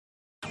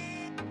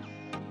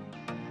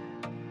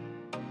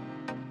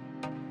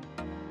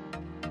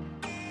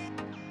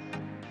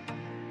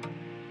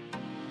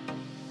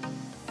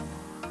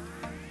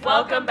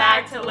Welcome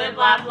back to Live,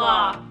 Laugh,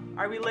 Law.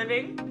 Are we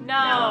living?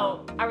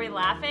 No. Are we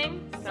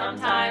laughing?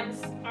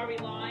 Sometimes. Are we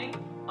lying?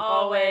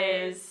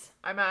 Always.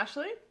 I'm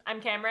Ashley.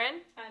 I'm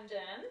Cameron. I'm Jen.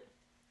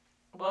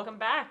 Welcome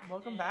back.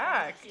 Welcome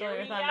back. Steal Here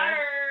Your we thunder.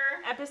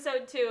 are.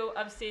 Episode 2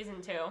 of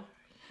season 2. Here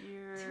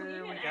Do we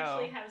even we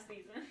actually go. have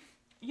seasons?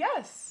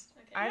 Yes.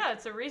 Okay. Yeah,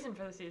 it's a reason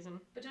for the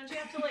season. But don't you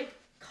have to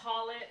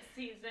call it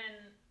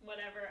season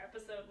whatever,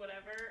 episode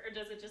whatever, or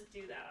does it just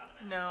do that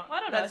automatically? No, Well, I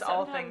don't know, that's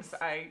all sometimes-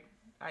 things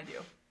I do.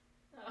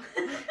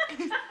 Oh.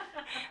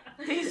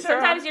 These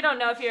Sometimes you don't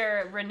know if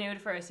you're renewed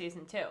for a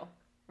season 2,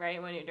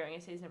 right? When you're doing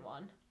a season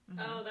 1.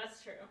 Oh,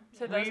 that's true.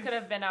 So those We've- could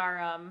have been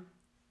our,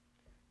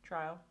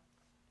 trial.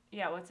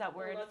 yeah, what's that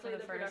word for Luckily the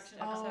the first production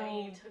episode?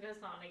 company took us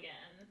on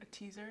again. A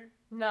teaser.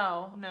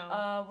 No.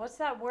 No. What's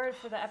that word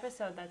for the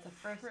episode that's the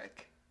first?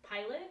 Frick.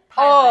 Pilot?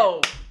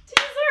 Oh,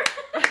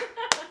 Teaser!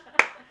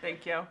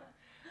 thank you.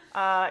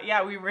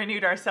 Yeah, we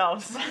renewed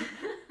ourselves.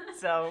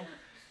 So,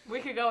 We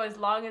could go as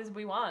long as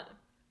we want.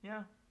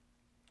 yeah.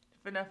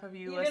 If enough of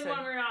you Even listen.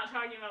 when we're not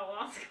talking about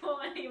law school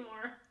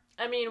anymore.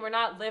 I mean, we're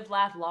not Live,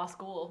 Laugh, Law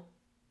School,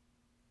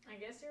 I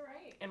guess you're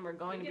right. and we're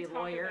going We to be can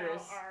talk lawyers.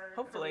 about our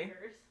Hopefully.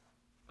 careers.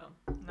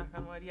 Knock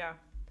on wood, yeah.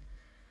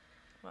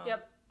 Well,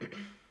 Yep.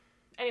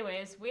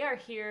 Anyways, we are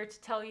here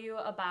to tell you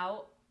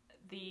about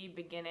the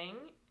beginning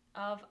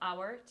of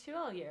our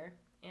 2L year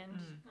and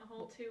A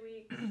whole 2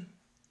 weeks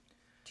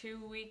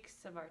 2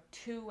 weeks of our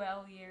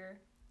 2L year.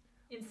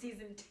 in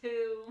season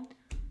 2.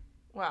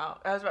 Wow.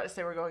 I was about to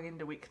say we're going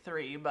into week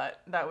 3,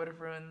 but that would have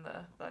ruined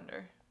the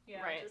thunder.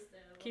 Yeah, Right. just,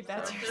 Keep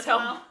let's that to start this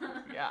yourself.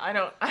 well.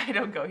 Yeah, I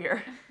don't go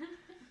here.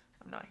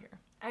 I'm not here.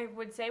 I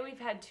would say we've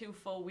had 2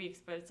 full weeks,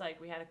 but it's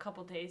like we had a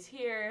couple days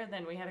here,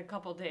 then we had a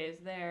couple days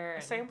there. A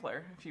and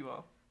sampler, if you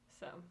will.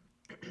 So,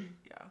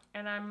 Yeah.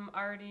 and I'm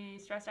already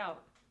stressed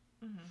out.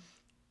 Mm-hmm.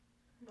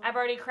 I've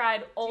already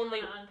cried Do you only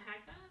wanna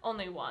unpack that?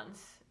 only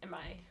once in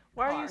my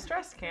Why are car. you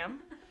stressed,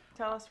 Cam?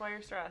 Tell us why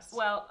you're stressed.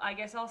 Well, I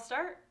guess I'll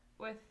start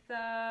with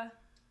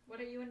What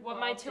are you involved What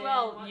my in?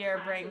 2L What year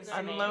classes brings are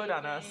to you me. Unload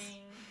on us.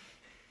 taking?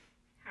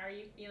 How are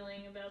you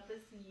feeling about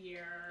this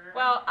year?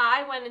 well,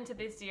 I went into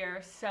this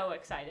year so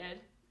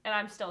excited, and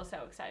I'm still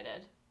so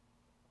excited.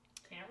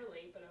 Can't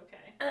relate, but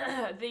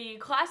okay. The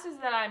classes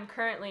that I'm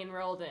currently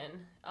enrolled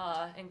in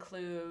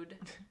include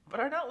But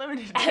are not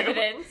limited to.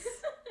 evidence.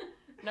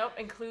 Nope,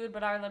 include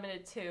but are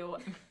limited to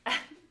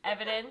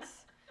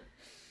evidence,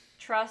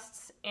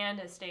 trusts and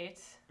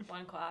estates,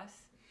 one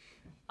class,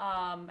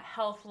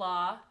 health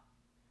law,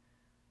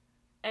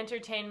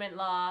 entertainment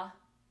law,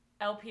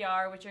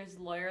 LPR, which is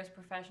lawyer's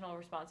professional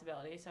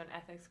responsibility, so an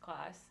ethics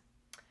class.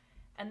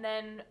 And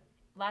then,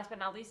 last but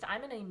not least,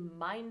 I'm in a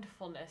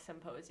mindfulness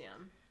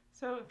symposium.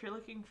 So if you're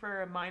looking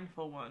for a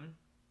mindful one,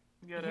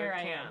 go to Here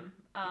I Cam.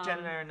 am. Jen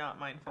and I are not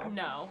mindful.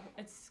 No,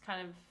 it's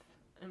kind of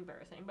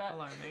embarrassing, but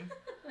Alarming.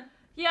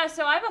 yeah.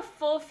 So I have a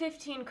full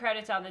 15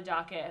 credits on the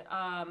docket.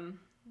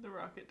 The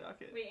rocket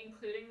docket. Wait,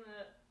 including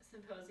the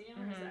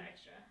symposium, or is Mhm. that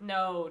extra?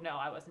 No,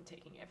 I wasn't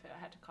taking it if it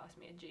had to cost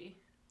me a G.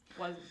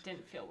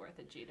 Didn't feel worth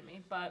a G to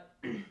me, but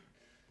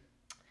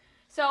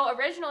so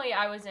originally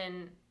I was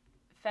in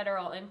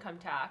federal income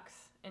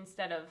tax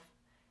instead of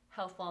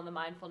health law and the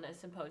mindfulness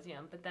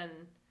symposium, but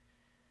then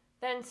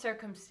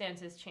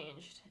circumstances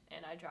changed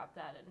and I dropped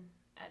that and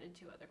added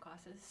 2 other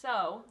classes.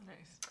 So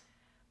Nice.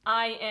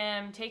 I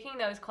am taking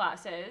those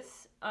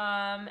classes,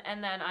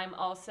 and then I'm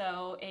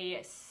also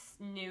a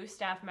new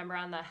staff member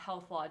on the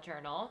Health Law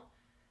Journal.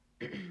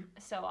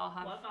 So I'll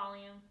have What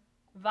volume?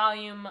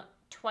 volume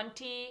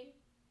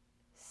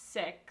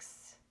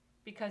 26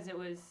 because it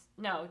was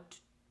no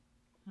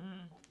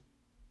Somebody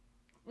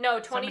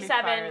fire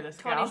 27 this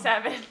gal.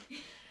 27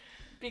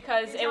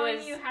 because You're it telling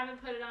was me you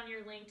haven't put it on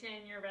your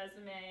LinkedIn, your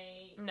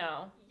resume.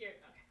 no. Okay.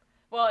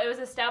 Well, it was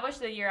established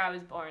the year I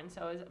was born,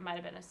 so it might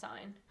have been a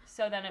sign.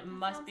 So then it That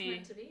must sounds be.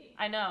 meant to be.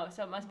 I know,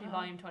 so it must be Wow.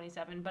 volume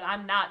 27, but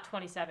I'm not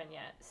 27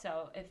 yet,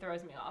 so it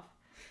throws me off.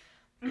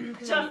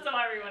 Just so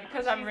everyone knows.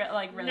 Because I'm she's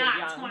really not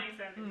young.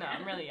 27 No, yet.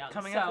 I'm really young.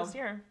 Coming so, up this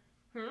year.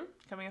 Hmm?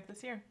 Coming up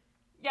this year.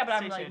 Yeah, but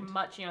Stay I'm like tuned.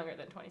 much younger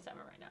than 27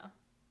 right now.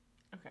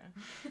 Okay.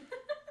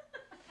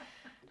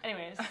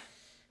 Anyways,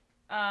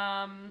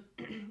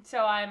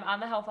 so I'm on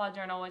the Health Law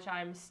Journal, which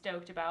I'm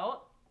stoked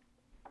about.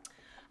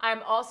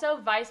 I'm also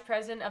vice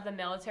president of the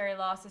Military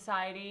Law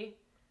Society.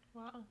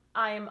 Wow.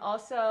 I'm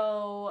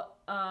also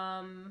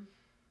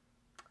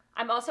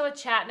a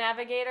chat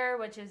navigator,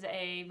 which is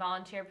a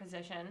volunteer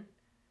position,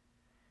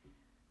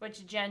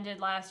 which Jen did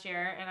last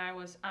year, and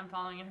I'm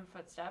following in her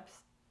footsteps.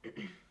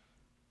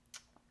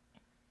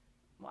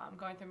 Wow, I'm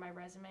going through my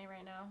resume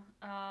right now.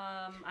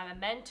 I'm a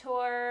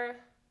mentor.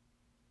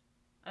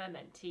 I'm a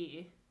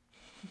mentee.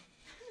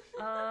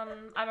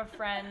 I'm a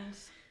friend.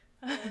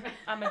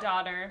 I'm a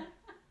daughter.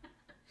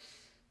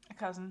 A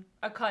cousin.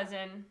 A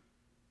cousin.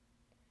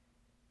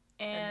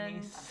 And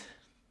niece.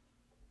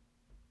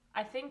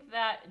 I think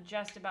that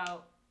just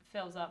about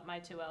fills up my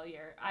 2L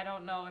year. I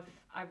don't know if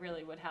I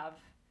really would have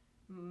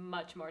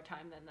much more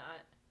time than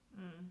that.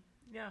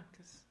 Yeah,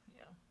 because,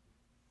 yeah.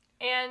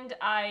 And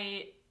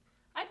I'd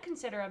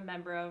consider a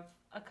member of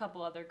a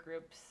couple other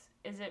groups.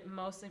 Is it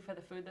mostly for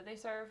the food that they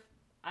serve?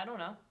 I don't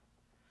know.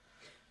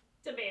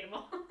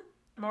 Debatable.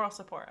 Moral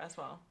support as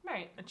well.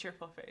 Right. A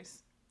cheerful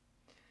face.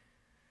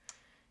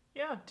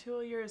 Yeah, 2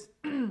 whole years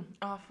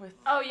off with.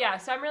 Oh yeah,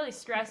 so I'm really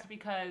stressed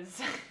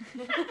because.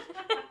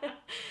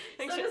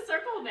 So to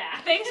circle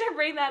back. Thanks for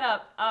bringing that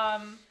up.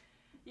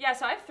 Yeah,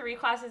 so I have 3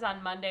 classes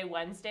on Monday,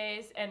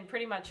 Wednesdays, and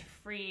pretty much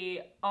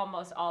free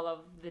almost all of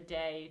the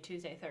day,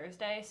 Tuesday,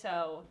 Thursday.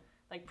 So,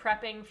 like,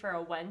 prepping for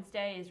a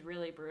Wednesday is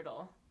really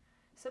brutal.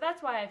 So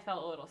that's why I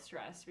felt a little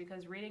stressed,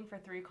 because reading for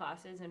 3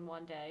 classes in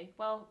one day,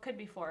 well, could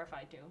be 4 if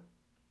I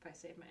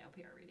save my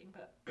LPR reading,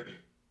 but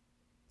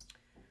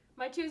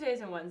my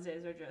Tuesdays and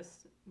Wednesdays are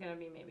just going to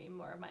be maybe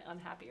more of my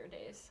unhappier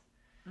days.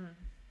 Mm.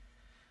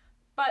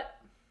 But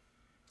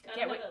Gotta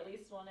Get have what- at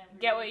least one every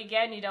get what week. you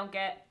get and you don't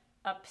get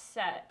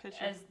upset, Pitch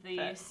your as the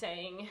fit.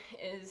 saying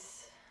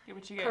is Get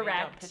what you get. You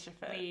don't pitch a fit.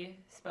 correctly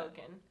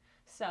spoken.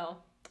 So,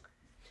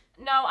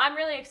 no, I'm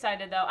really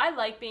excited though. I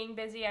like being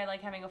busy. I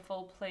like having a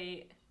full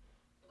plate.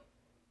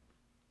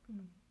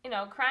 You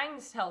know,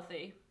 crying's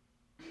healthy.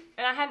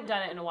 And I hadn't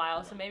done it in a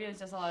while, so maybe it was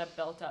just a lot of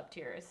built up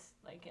tears,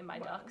 like in my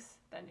Wow. ducts,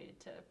 that needed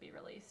to be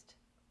released.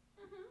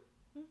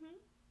 Mm-hmm.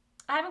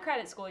 I haven't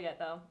cried at school yet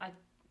though.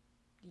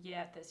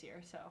 Yet this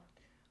year, so.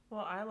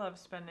 Well, I love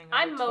spending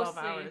I'm over 12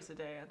 mostly- hours a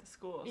day at the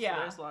school, so Yeah.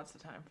 there's lots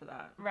of time for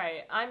that.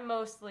 Right. I'm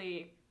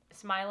mostly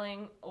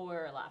smiling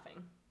or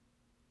laughing.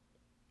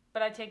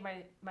 But I take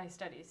my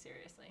studies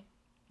seriously.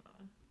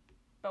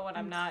 But when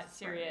I'm not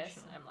serious,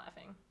 Inspirational. I'm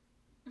laughing.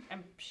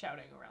 I'm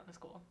shouting around the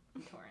school.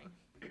 I'm touring.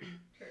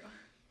 True.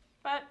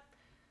 But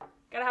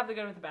gotta have the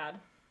good with the bad.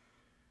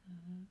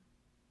 Mm-hmm.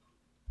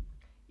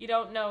 You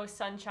don't know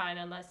sunshine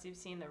unless you've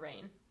seen the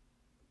rain.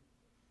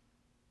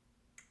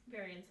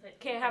 Very insightful.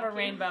 Can't have a Thank you.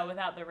 rainbow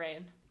without the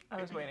rain. I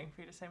was waiting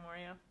for you to say more,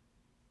 yeah.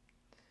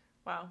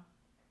 Wow.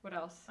 What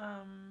else?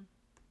 Um,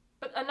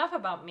 But enough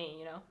about me,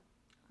 you know.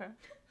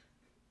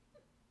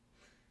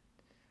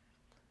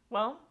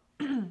 well,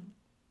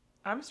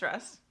 I'm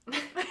stressed.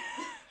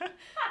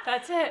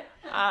 That's it.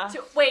 Uh,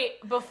 So,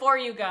 wait, before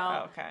you go,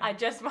 Oh, okay. I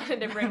just wanted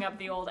to bring up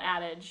the old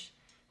adage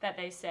that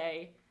they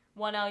say,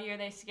 1 L year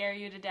they scare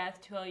you to death,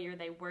 2 L year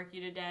they work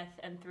you to death,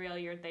 and 3 L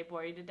year they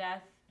bore you to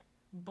death.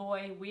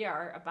 Boy, we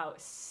are about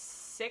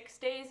 6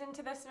 days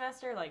into the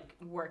semester, like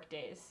work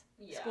days,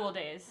 Yeah. school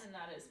days. And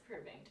that is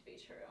proving to be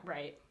true.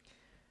 Right.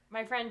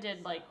 My friend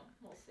did, like, So,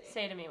 we'll see.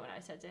 say to me when I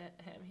said to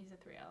him, he's a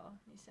 3L,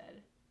 he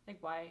said, like,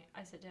 why?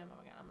 I said to him, oh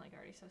my god, I'm, like,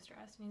 already so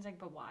stressed. And he's like,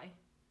 but why?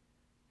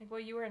 Like, well,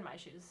 you were in my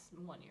shoes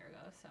 1 year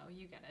ago, so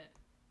you get it.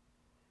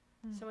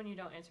 Hmm. So when you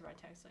don't answer my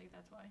text, like,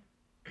 that's why.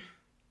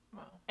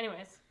 wow.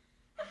 Anyways.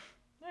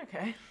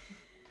 Okay.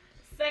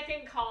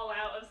 Second call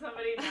out of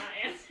somebody not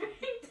answering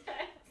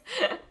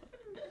text.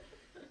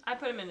 I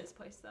put him in his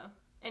place, though.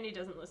 And he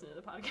doesn't listen to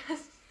the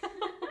podcast.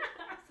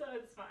 So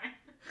it's fine.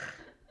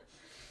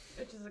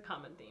 Which is a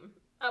common theme.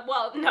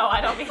 Well, no,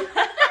 I don't mean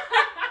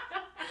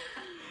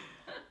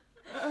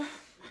Oh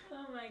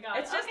my god.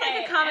 It's just Okay,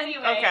 like a common-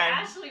 Anyway, Okay.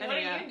 Ashley, what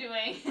Anyhow. are you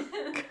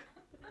doing?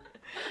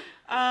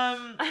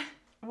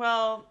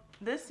 Well,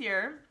 this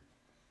year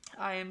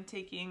I am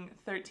taking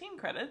 13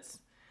 credits.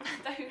 I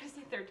thought you were going to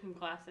say 13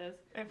 classes.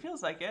 It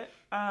feels like it.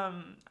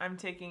 I'm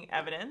taking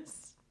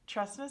evidence,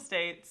 trust and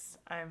estates.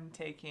 I'm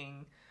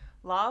taking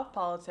law of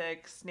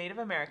politics, Native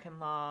American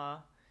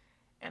law,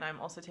 and I'm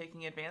also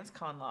taking advanced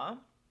con law.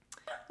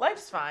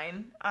 Life's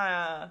fine.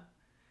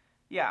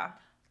 Yeah.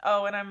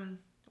 Oh, and I'm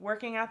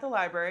working at the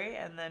library,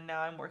 and then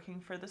now I'm working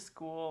for the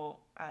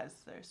school as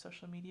their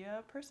social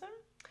media person.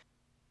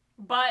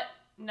 But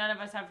none of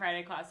us have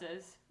Friday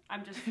classes.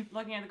 I'm just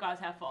looking at the glass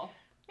half full.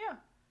 Yeah.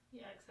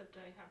 Yeah, except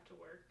I have to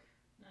work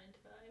 9 to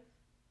 5.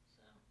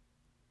 So.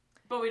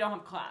 But we don't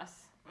have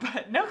class.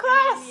 But no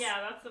class! Yeah,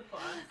 that's a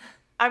plus.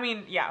 I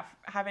mean, yeah,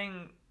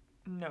 having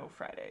no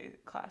Friday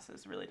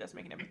classes really does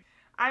make it.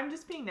 I'm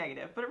just being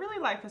negative, but really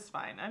life is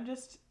fine. I'm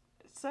just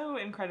so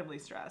incredibly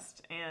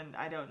stressed, and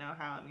I don't know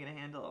how I'm going to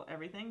handle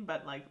everything,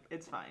 but, like,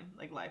 it's fine.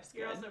 Like, life's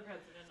You're good. also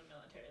president of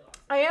military law.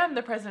 I am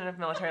the president of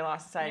Military Law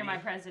Society. You're my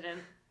president.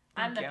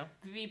 Thank I'm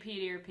the VP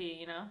to your P,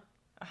 you know?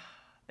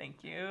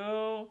 Thank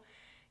you.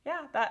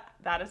 Yeah, that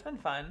has been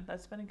fun.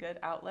 That's been a good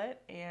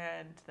outlet,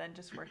 and then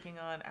just working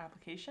on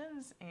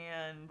applications,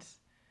 and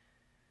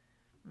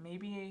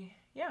maybe,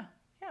 yeah.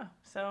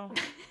 So,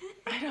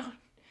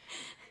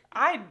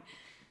 I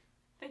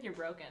think you're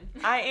broken.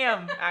 I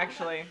am,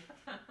 actually.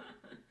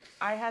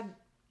 I had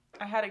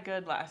it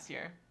good last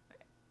year,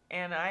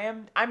 and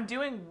I'm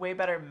doing way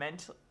better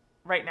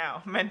right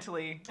now,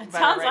 mentally. It better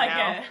sounds right like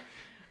now.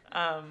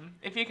 it.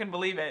 If you can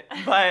believe it,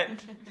 but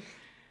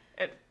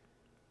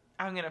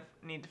I'm gonna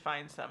need to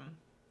find some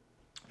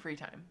free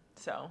time.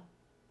 So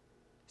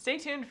stay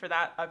tuned for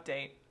that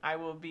update. I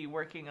will be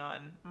working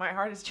on my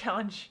hardest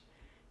challenge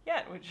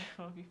yet, which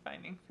will be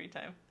finding free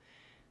time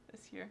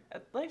this year.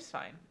 Life's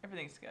fine.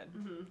 Everything's good,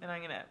 Mm-hmm. and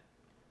I'm gonna,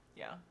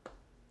 yeah,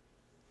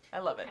 I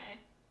love it.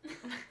 Okay.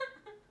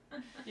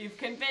 You've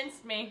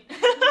convinced me.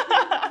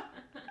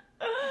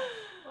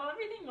 Well,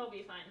 everything will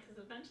be fine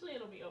because eventually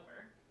it'll be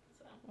over.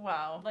 So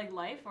Wow. Like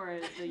life or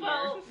the year?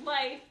 Well,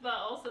 life, but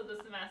also the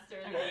semester,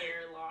 the Okay.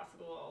 year, law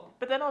school.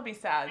 But then I'll be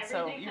sad,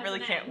 so Everything you has really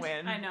an can't end.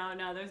 win. I know,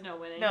 no, there's no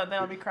winning. No, then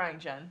I'll be crying,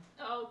 Jen.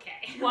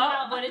 Okay.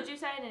 What did you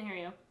say? I didn't hear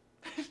you.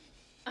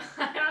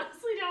 I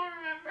honestly don't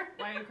remember.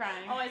 Why are you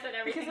crying? Oh, I said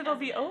everything. Because it'll has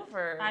be an end.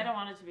 over. I don't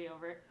want it to be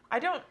over. I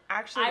don't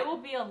actually. I will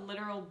be a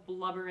literal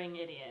blubbering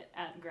idiot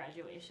at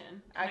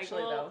graduation.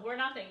 Actually, well, though. we're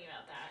not thinking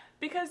about that.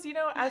 Because,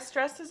 as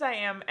stressed as I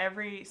am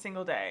every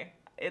single day,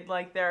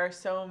 there are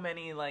so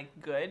many,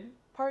 good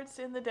parts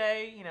in the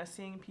day,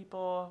 seeing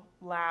people,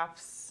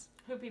 laughs.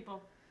 Who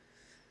people?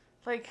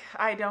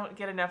 I don't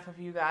get enough of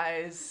you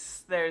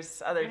guys.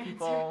 There's other Good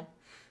people.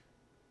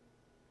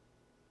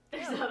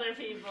 There's other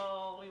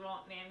people. We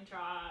won't name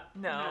drop.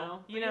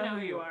 No. You know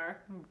who you are.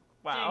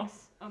 Wow.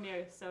 Jinx,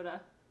 Omiya Soda.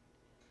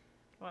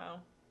 Wow.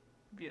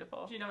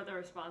 Beautiful. Do you know what the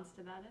response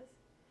to that is?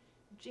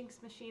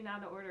 Jinx machine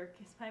out of order.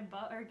 Kiss my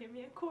butt or give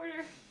me a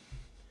quarter.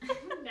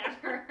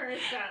 Never heard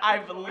that.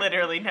 I've before.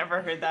 literally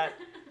never heard that.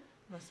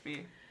 Must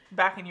be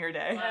back in your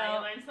day. Well,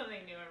 you learn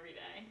something new every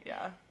day.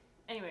 Yeah.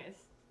 Anyways,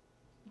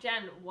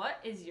 Jen, what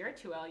is your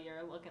 2L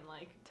year looking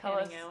like? Tell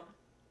panning us. out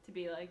to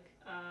be like.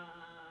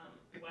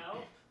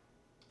 Well,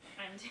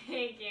 I'm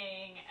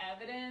taking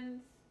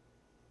evidence,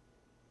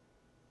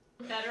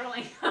 federal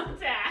income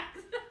tax.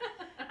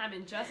 I'm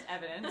in just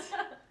evidence.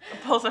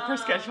 Pulls up her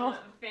schedule.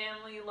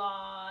 Family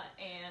law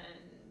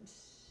and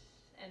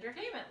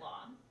entertainment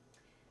law.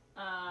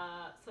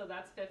 So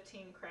that's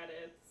 15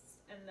 credits.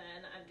 And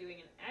then I'm doing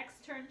an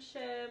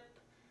externship.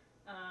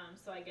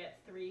 So I get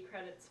 3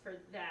 credits for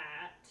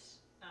that.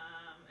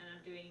 And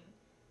I'm doing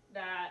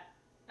that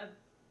a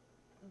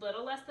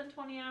little less than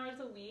 20 hours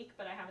a week,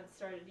 but I haven't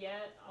started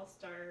yet. I'll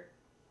start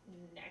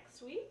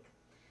next week.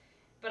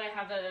 But I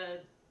have a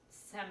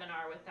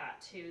seminar with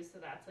that too, so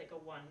that's like a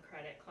 1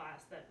 credit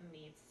class that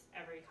meets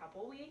every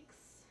couple weeks.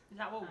 Is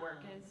that what work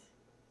is?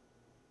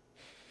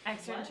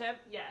 Externship?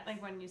 What? Yes.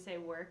 Like when you say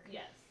work?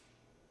 Yes.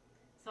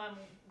 So I'm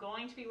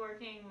going to be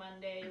working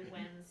Monday,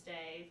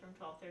 Wednesday from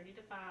 12:30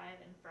 to 5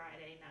 and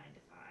Friday 9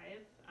 to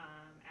 5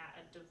 at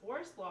a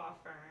divorce law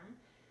firm.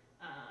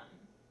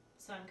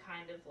 So I'm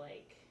kind of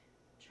like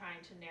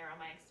trying to narrow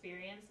my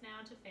experience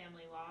now to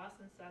family law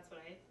since that's what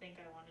I think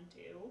I want to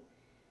do.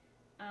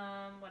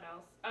 What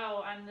else?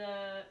 Oh, I'm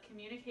the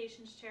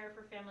communications chair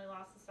for Family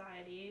Law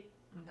Society.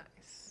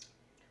 Nice.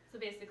 So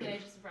basically I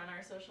just run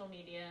our social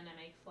media and I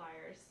make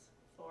flyers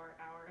for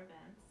our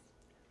events.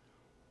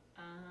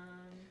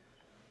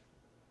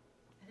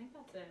 I think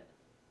that's it.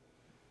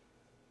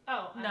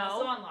 Oh, I'm No.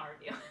 also on law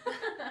review.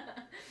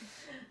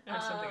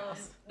 There's something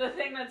else. The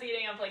thing that's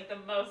eating up like the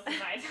most of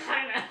my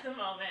time at the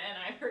moment, and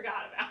I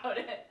forgot about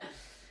it.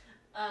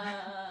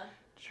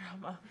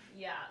 Drama.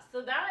 Yeah,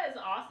 so that is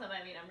awesome.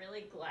 I mean, I'm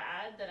really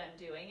glad that I'm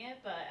doing it,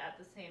 but at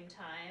the same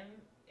time,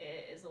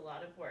 it is a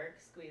lot of work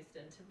squeezed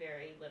into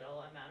very little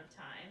amount of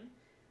time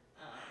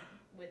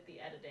with the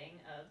editing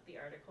of the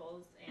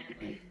articles and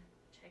like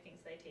checking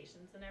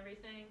citations and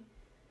everything.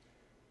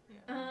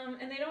 Yeah.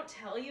 And they don't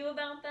tell you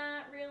about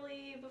that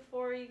really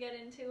before you get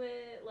into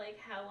it, like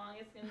how long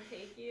it's going to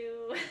take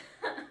you.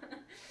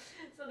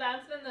 So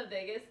that's been the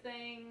biggest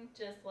thing,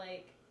 just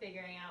like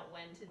figuring out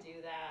when to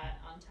do that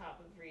on top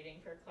of reading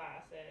for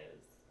classes.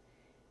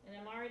 And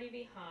I'm already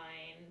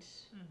behind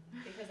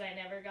because I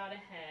never got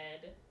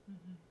ahead.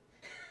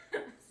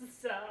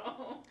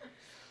 So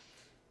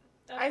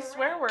that's I where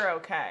swear we're at. we're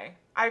okay.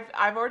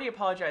 I've already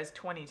apologized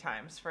 20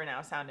 times for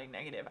now sounding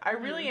negative. I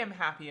really am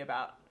happy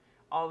about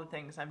all the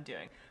things I'm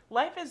doing.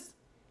 Life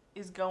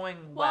is going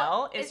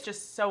well. It's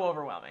just so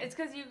overwhelming. It's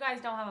because you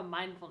guys don't have a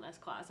mindfulness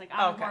class. Like,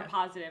 I'm Okay. more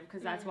positive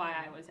because that's why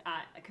I was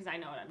because I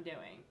know what I'm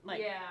doing. Like,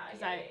 Yeah.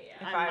 If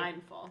I'm I-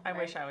 mindful. I right?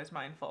 wish I was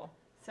mindful.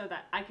 So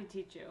that I could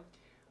teach you.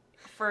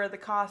 For the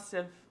cost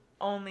of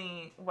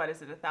only, what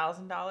is it,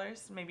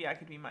 $1,000? Maybe I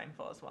could be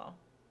mindful as well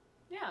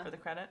Yeah. for the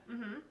credit.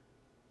 Mm-hmm.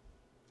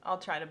 I'll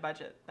try to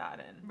budget that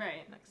in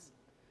Right. next.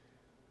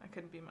 I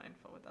couldn't be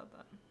mindful without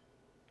that.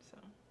 So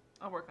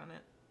I'll work on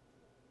it.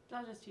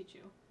 I'll just teach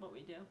you what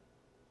we do.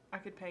 I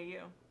could pay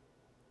you.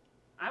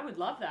 I would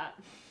love that.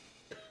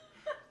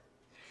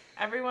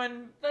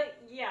 Everyone, But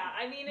yeah,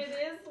 I mean, it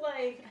is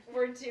like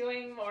we're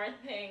doing more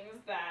things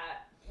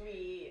that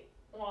we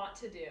want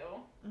to do.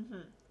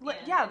 and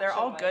Yeah, they're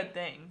all enjoy. good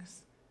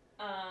things.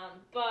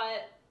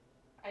 But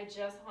I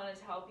just want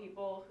to tell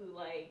people who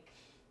like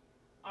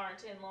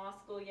aren't in law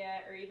school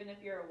yet, or even if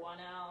you're a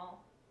 1L,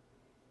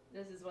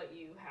 this is what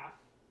you have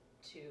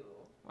to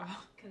Wow.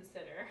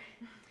 consider.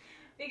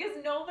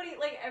 Because nobody,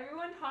 like,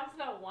 everyone talks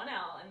about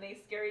 1L and they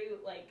scare you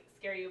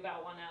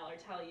about 1L or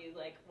tell you,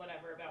 like,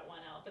 whatever about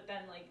 1L. But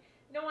then, like,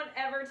 no one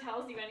ever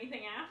tells you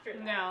anything after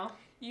that. No.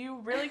 You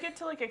really get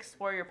to like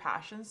explore your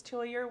passions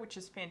to a year, which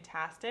is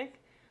fantastic.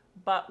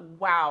 But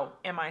wow,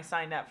 am I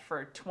signed up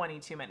for 20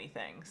 too many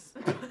things?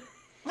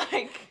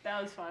 Like,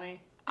 That was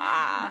funny.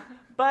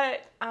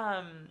 but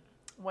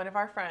one of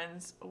our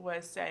friends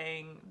was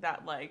saying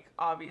that like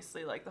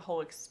obviously like the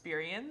whole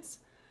experience,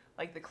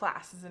 like the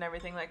classes and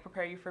everything like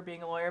prepare you for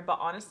being a lawyer, but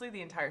honestly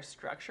the entire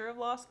structure of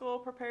law school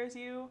prepares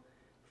you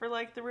for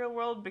like the real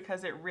world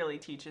because it really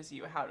teaches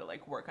you how to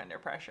like work under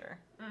pressure.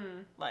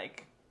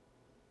 Like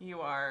you've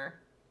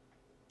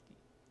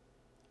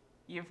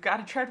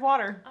got to tread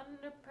water.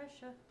 Under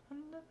pressure.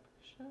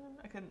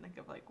 I couldn't think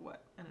of like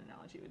what an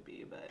analogy would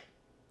be, but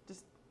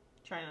just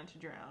try not to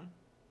drown.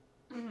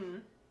 Mm-hmm.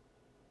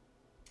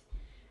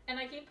 And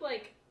I keep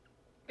like,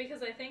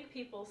 because I think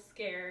people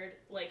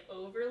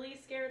overly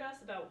scared us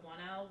about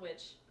 1L,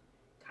 which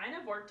kind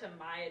of worked to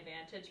my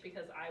advantage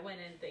because I went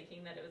in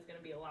thinking that it was going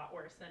to be a lot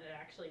worse than it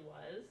actually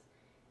was.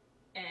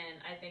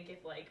 And I think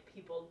if like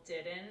people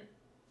didn't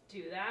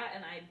do that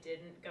and I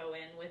didn't go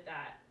in with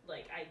that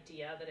like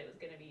idea that it was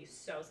going to be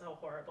so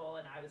horrible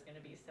and I was going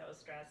to be so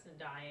stressed and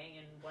dying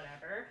and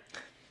whatever,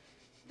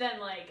 then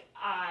like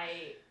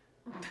I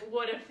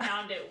would have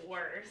found it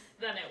worse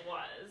than it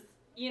was.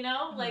 You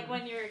know, like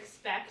when you're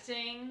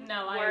expecting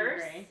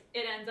worse,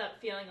 it ends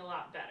up feeling a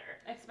lot better.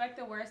 Expect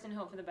the worst and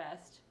hope for the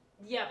best.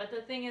 Yeah, but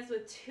the thing is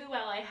with 2L,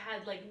 I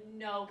had like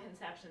no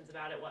conceptions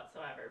about it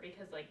whatsoever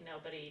because like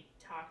nobody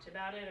talked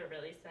about it or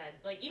really said,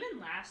 like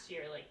even last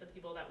year, like the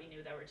people that we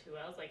knew that were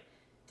 2Ls, like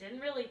didn't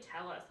really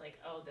tell us like,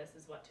 oh, this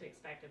is what to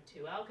expect of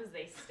 2L because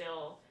they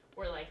still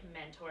were like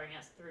mentoring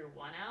us through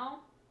 1L.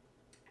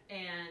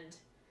 And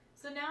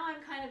so now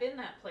I'm kind of in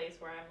that place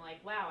where I'm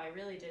like, wow, I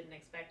really didn't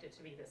expect it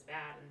to be this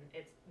bad, and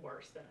it's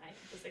worse than I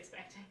was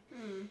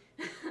expecting.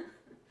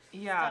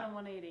 Yeah. It's done a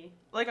 180.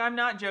 Like, I'm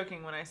not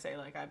joking when I say,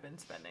 like, I've been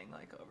spending,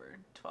 like, over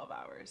 12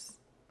 hours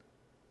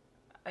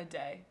a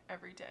day,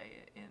 every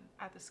day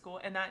at the school,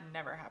 and that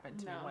never happened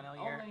to me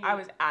 1L year. I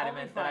was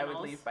adamant that I would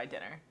leave by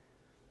dinner.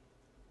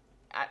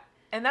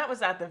 And that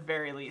was at the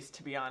very least,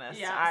 to be honest.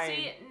 Yeah,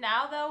 see,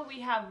 now, though,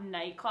 we have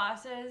night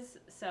classes,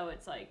 so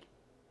it's, like,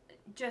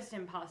 just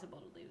impossible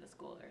to leave the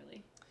school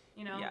early,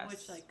 you know,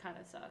 which like kind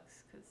of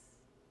sucks because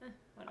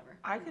whatever.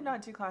 I could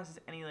not do classes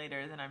any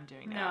later than I'm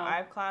doing now. I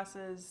have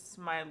classes,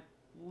 my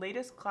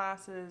latest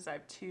classes, I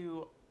have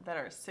 2 that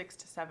are 6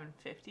 to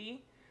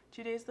 7:50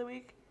 2 days of the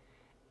week,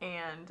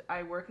 and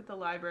I work at the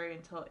library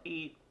until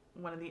 8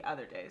 one of the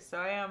other days. So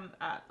I am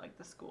at like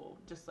the school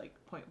just like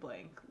point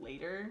blank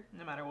later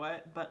no matter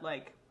what, but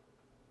like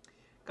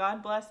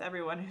God bless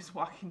everyone who's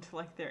walking to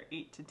like their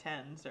 8 to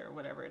 10s or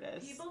whatever it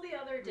is. People the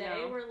other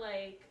day were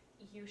like,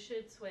 you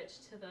should switch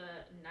to the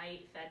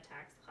night Fed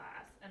tax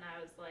class. And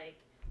I was like,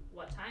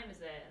 what time is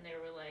it? And they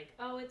were like,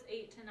 oh, it's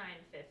 8 to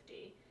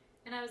 9:50.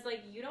 And I was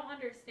like, you don't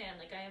understand.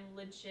 Like, I am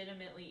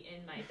legitimately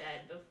in my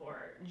bed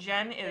before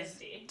Jen 9:50.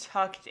 is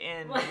tucked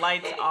in,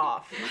 lights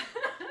off.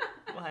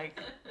 Like,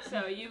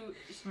 so you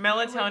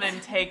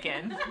melatonin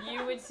taken.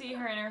 You would see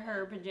her in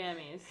her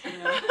pajamas, you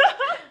know.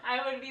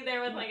 I would be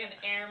there with like an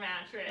air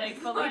mattress. Like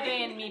Felipe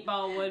and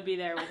Meatball would be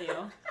there with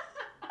you.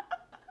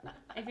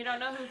 If you don't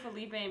know who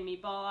Felipe and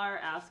Meatball are,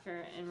 ask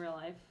her in real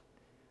life.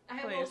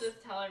 I will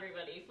just tell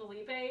everybody,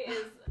 Felipe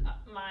is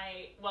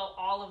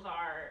all of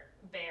our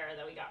bear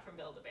that we got from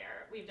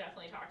Build-A-Bear. We've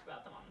definitely talked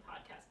about them on the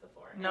podcast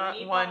before. Not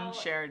Meatball, one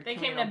shared. They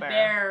came to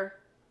bear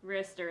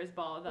Rister's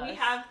ball with us. We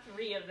have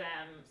 3 of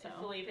them. So.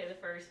 Felipe the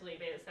first, Felipe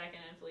the second,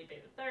 and Felipe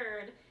the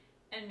third.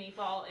 And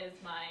Meatball is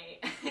my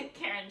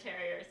Cairn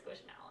Terrier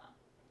Squishmallow.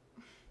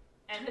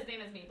 And his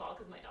name is Meatball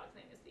because my dog's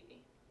name is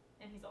Ziggy.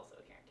 And he's also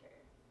a Cairn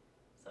Terrier.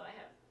 So I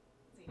have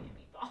Ziggy and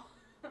Meatball.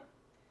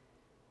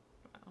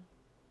 Wow.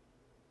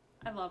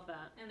 I love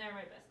that. And they're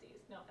my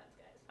besties. No offense,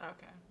 guys.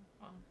 Okay.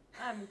 Well,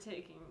 I'm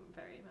taking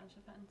very much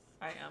offense.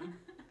 I am.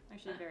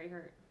 Actually, very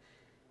hurt.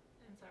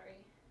 I'm sorry.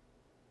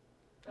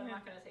 But I'm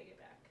not going to take it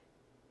back.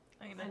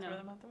 I'm going to throw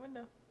them out the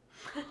window.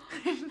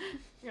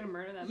 You're going to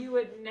murder them. You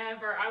would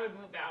never. I would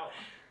move out.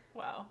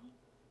 Wow.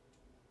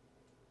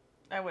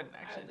 I wouldn't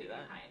actually do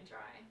that. High and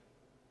dry.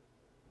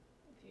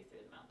 If you threw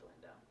them out the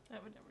window.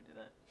 I would never do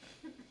that.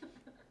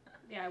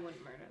 Yeah, I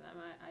wouldn't murder them.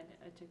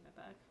 I took that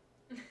back.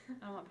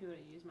 I don't want people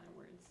to use my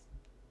words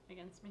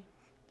against me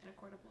in a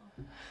court of law.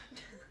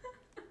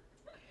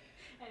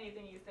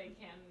 Anything you say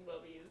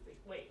will be used.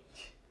 Wait.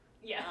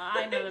 Yeah.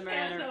 I know the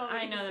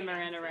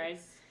Miranda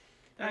rights.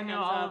 I know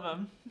all of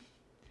them.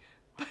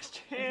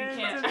 Put your hands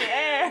can't- in the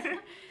air.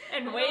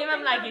 And wave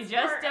them like you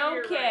just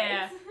don't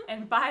care.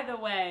 And by the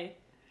way,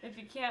 if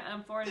you can't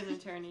afford an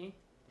attorney,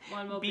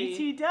 one will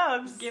BT be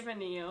dubs given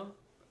to you.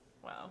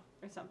 Wow.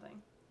 Or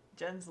something.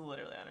 Jen's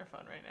literally on her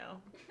phone right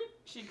now.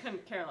 She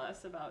couldn't care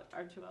less about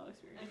our 2L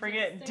experience.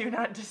 Forget do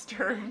not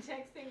disturb. I'm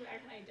texting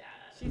back my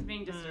dad. She's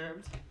being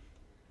disturbed.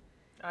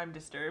 I'm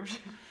disturbed.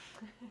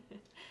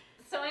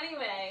 So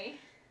anyway.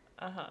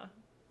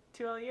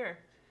 2L year.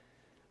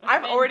 It's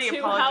I've been already too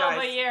apologized. hell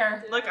of a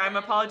year. Look, I'm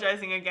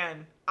apologizing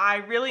again. I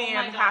really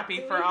am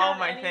happy for all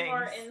my things. Do we have any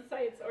more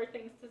insights or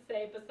things to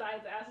say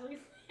besides Ashley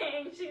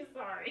saying she's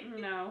sorry?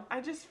 No.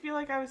 I just feel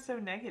like I was so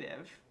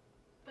negative.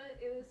 But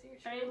it was your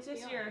true It's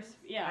just feelings. yours.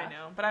 Yeah. I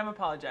know, but I'm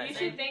apologizing. You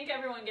should think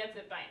everyone gets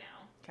it by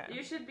now. Okay.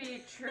 You should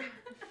be true.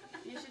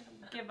 You should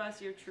give us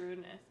your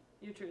trueness.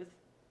 Your truth.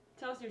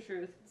 Tell us your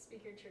truth.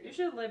 Speak your truth. You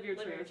should live your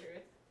Live truth. your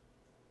truth.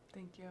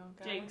 Thank you,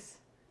 guys. Jinx.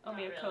 Owe Not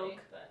me a really, Coke.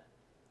 but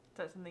Is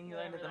that something you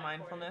learned at the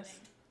whatever that quarter mindfulness?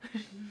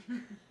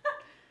 thing.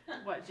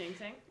 What,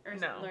 jinxing? Or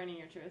No. learning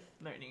your truth?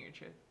 Learning your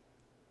truth.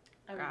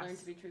 I haven't learned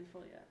to be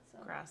truthful yet. So.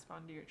 grasp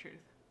onto your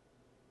truth.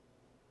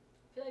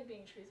 I feel like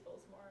being truthful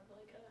is more of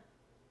like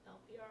a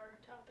LPR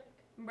topic.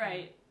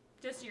 Right.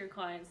 Just to your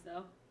clients,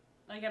 though.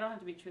 Like, I don't have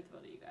to be truthful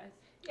to you guys.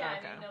 Yeah,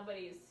 Okay. I mean,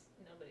 nobody's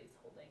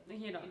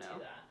holding You don't to know.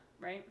 that.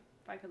 Right?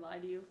 If I could lie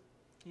to you,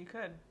 You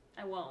could.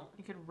 I won't.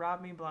 You could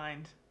rob me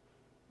blind.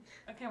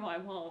 Okay, well, I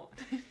won't.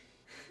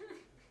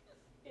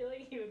 I feel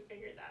like you would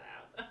figure that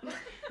out.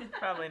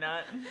 Probably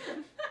not.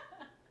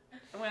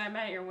 When I'm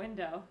at your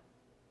window.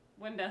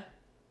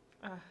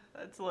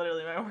 That's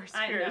literally my worst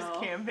I fear is know.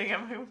 camping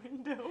at my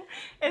window.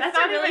 That's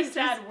not a really even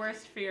sad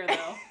worst fear,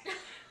 though.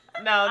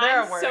 No,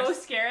 there I'm are worse. so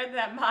scared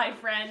that my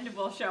friend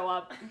will show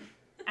up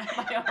at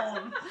my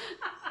home.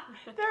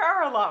 There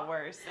are a lot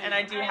worse, and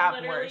I do have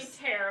I'm literally worse.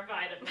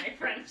 terrified of my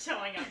friend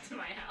showing up to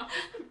my house.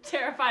 I'm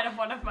terrified of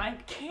one of my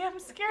Cam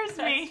scares best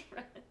me.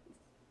 friends.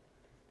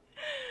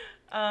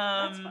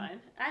 That's fine.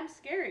 I'm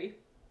scary.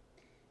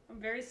 I'm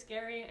very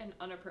scary and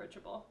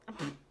unapproachable.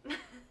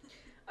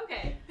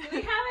 Okay, do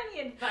we have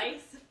any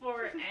advice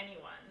for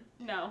anyone?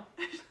 No.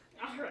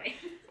 All right.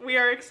 We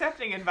are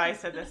accepting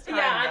advice at this time.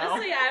 Yeah, though.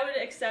 honestly, I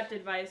would accept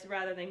advice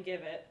rather than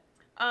give it.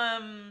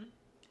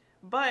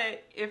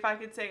 But if I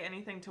could say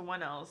anything to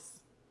one else,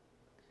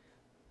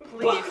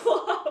 please,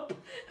 Buckle up.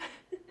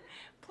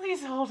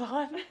 please hold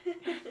on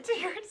to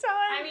your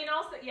time. I mean,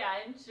 also, yeah,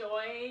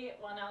 enjoy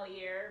 1L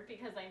year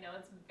because I know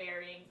it's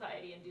very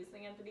anxiety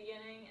inducing at the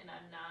beginning, and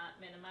I'm not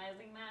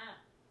minimizing that,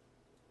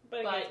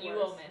 But, but you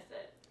will miss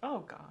it. Oh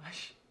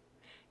gosh,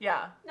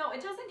 yeah. No,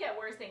 it doesn't get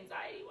worse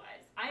anxiety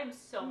wise. I am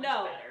so much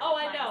No. better. Oh,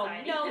 with I my know.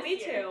 anxiety No, this me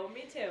year. too.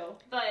 Me too.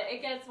 But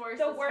it gets worse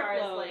The as far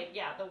as workload. like,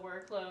 yeah, the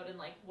workload and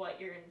like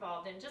what you're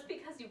involved in. Just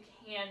because you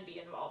can be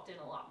involved in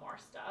a lot more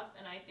stuff,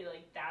 and I feel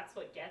like that's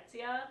what gets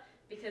you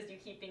because you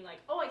keep being like,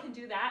 oh, I can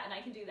do that, and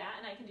I can do that,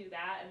 and I can do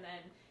that, and then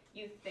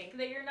you think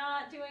that you're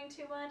not doing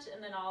too much,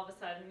 and then all of a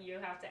sudden you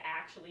have to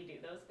actually do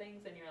those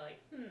things, and you're like,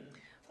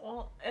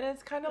 Well, and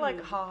it's kind of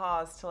like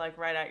ha-has to like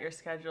write out your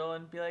schedule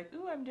and be like,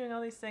 ooh, I'm doing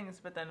all these things,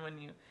 but then when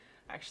you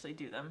actually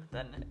do them,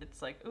 then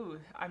it's like, ooh,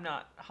 I'm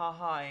not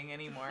ha-haing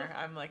anymore.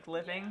 I'm like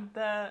living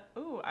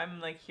I'm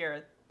like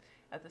here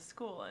at the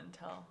school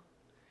until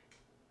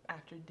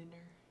after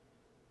dinner.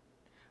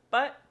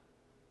 But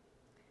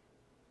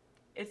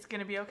it's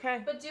gonna be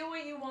okay. But do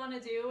what you want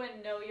to do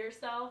and know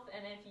yourself,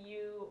 and if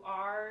you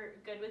are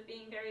good with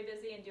being very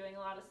busy and doing a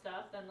lot of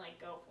stuff, then like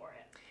go for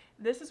it.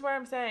 This is where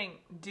I'm saying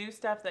do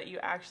stuff that you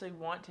actually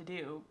want to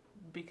do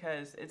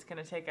because it's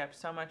gonna take up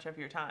so much of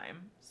your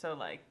time. So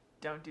like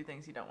don't do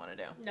things you don't want to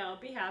do. No,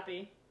 be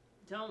happy.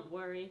 Don't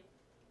worry.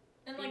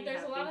 And Be like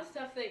there's a lot happy. of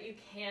stuff that you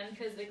can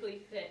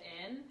physically fit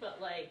in, but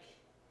like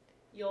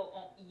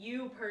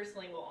you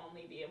personally will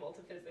only be able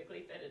to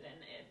physically fit it in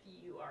if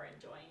you are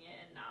enjoying it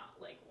and not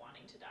like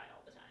wanting to die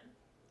all the time.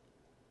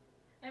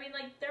 I mean,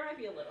 like there might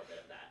be a little bit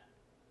of that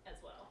as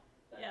well.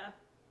 But. Yeah,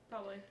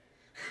 probably.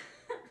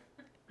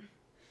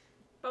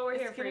 But we're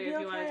It's here for gonna you be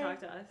if you want to okay. talk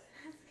to us.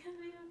 It's gonna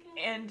be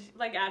okay. And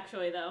Like,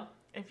 actually, though.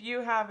 if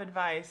you have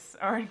advice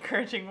or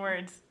encouraging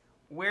words,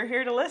 we're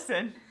here to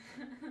listen.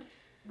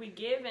 We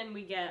give and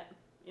we get,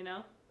 you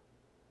know?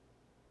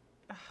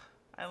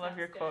 I love Sounds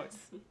your good. quotes.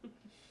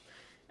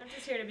 I'm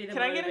just here to be the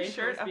Can I get a motivational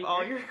shirt of speaker.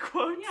 all your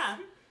quotes? Yeah.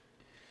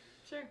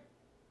 Sure.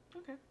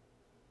 Okay.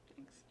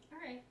 Thanks. All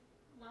right.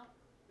 Well,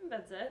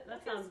 That's it.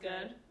 That feels sounds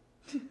good.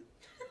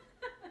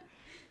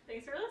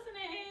 Thanks for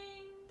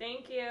listening.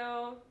 Thank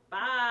you.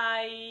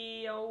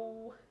 Bye.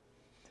 Oh.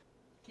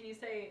 Can you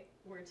say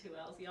we're 2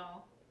 L's,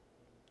 y'all?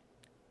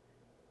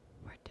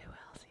 We're 2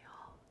 L's.